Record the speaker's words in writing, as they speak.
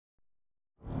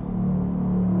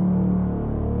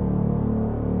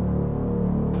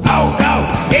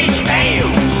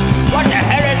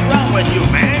with you,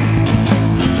 man?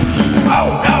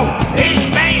 Oh, no, it's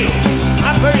Schmews.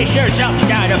 I'm pretty sure something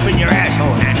died up in your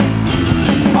asshole now.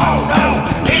 Oh, no,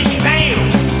 it's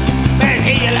Schmews. Man,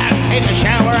 can you like take a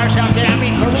shower or something? I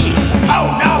mean, for real. Oh,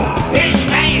 no, it's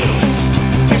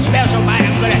Schmews. It smells so bad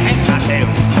I'm gonna hang myself.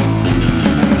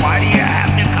 Why do you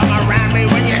have to come around me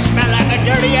when you smell like a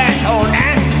dirty asshole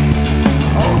now?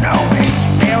 Oh, no, it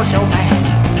smells so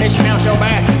bad. It smells so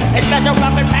bad. It smells so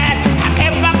fucking bad. I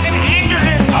can't fucking handle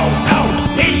it. Oh, no,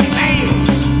 it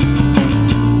smells.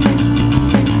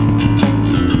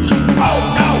 Oh,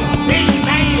 no, it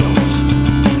smells.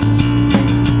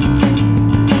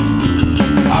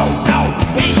 Oh, no,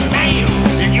 it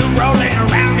smells. Are you rolling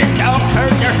around in dog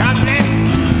turds or something?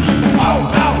 Oh,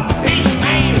 no, it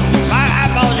smells. My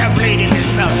eyeballs are bleeding. It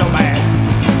smells so bad.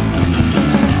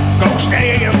 Go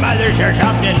stay at your mother's or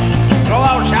something. Go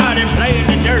outside and play in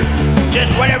the dirt.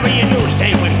 Just whatever you do,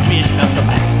 stay away from me. It smells so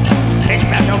bad. It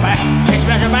smells so bad. It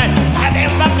smells so bad. I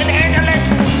can't fucking handle it.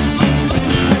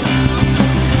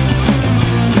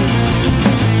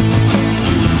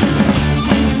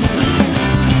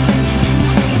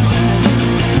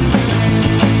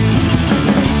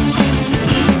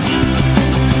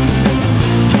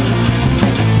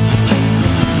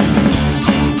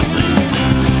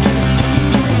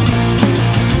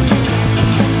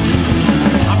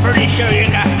 Sure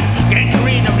you got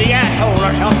gangrene of the asshole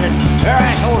or something. Your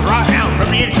asshole's rotten out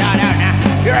from the inside out now.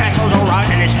 Your asshole's all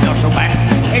rotten and it smells so bad.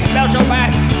 It smells so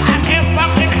bad, I can't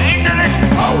fucking handle it.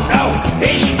 Oh no,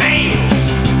 it smells.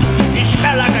 You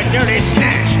smell like a dirty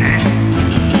snatch now.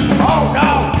 Oh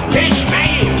no, it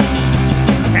smells.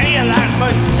 Can you like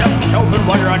put some soap and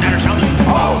water on that or something?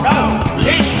 Oh no,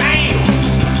 it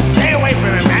smells. Stay away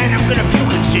from it, man. I'm gonna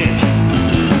puke and shit.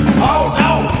 Oh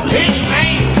no, it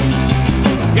smells.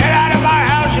 Get out of my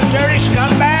house, you dirty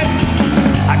scumbag!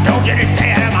 I told you to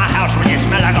stay out of my house when you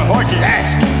smell like a horse's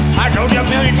ass. I told you a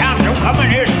million times, don't come in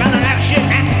here smelling like shit,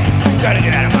 man. You gotta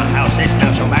get out of my house, it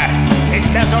smells so bad. It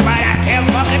smells so bad, I can't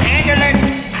fucking handle it.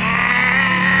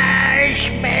 Ah, it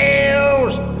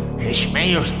smells. It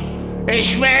smells. It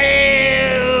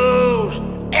smells.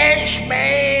 It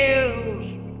smells.